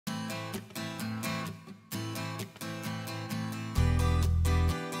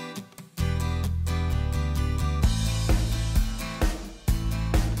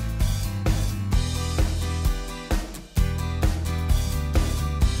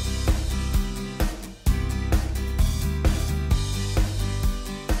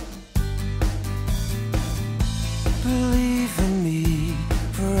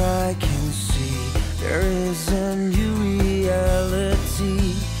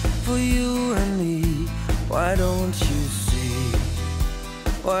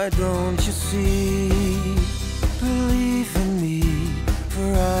Why don't you see? Believe in me,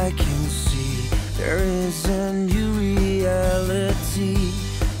 for I can see there is a new reality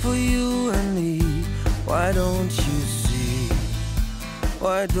for you and me. Why don't you see?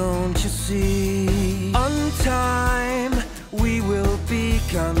 Why don't you see? On time we will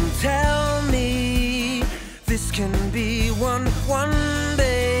become. Tell me this can be one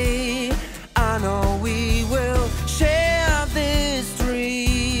day. I know we will share this dream.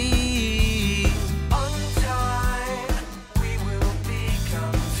 On time we will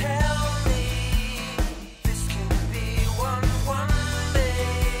become. Tell me this can be one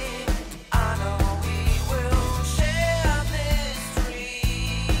day. I know we will share this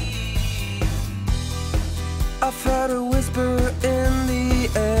dream. I've heard a whisper in the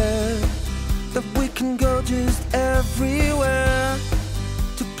air that we can go just everywhere,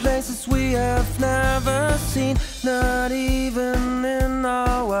 to places we have never seen, not even in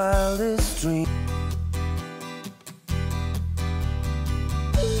our wildest dreams.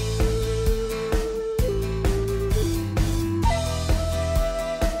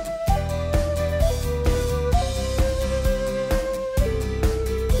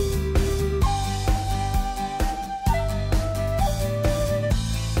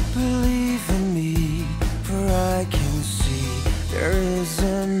 Believe in me, for I can see there is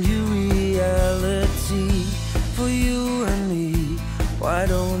a new reality for you and me. Why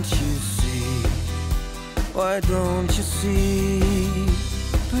don't you see? Why don't you see?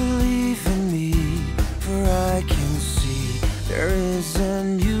 Believe in me, for I can see there is a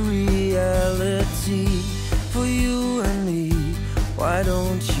new reality for you and me. Why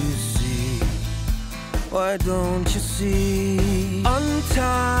don't you see? Why don't you see? On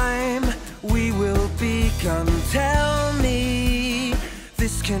time we will become. Tell me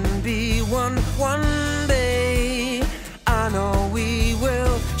this can be one day. I know we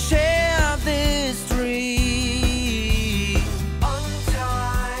will share this dream. On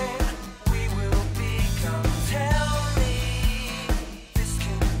time we will become. Tell me this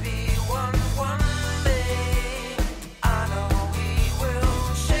can be one day. I know we will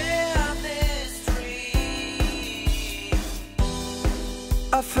share this dream.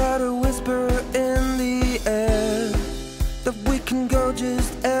 I've heard a whisper in the air that we can go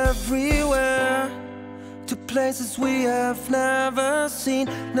just everywhere, to places we have never seen,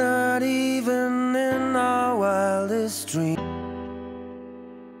 not even in our wildest dreams.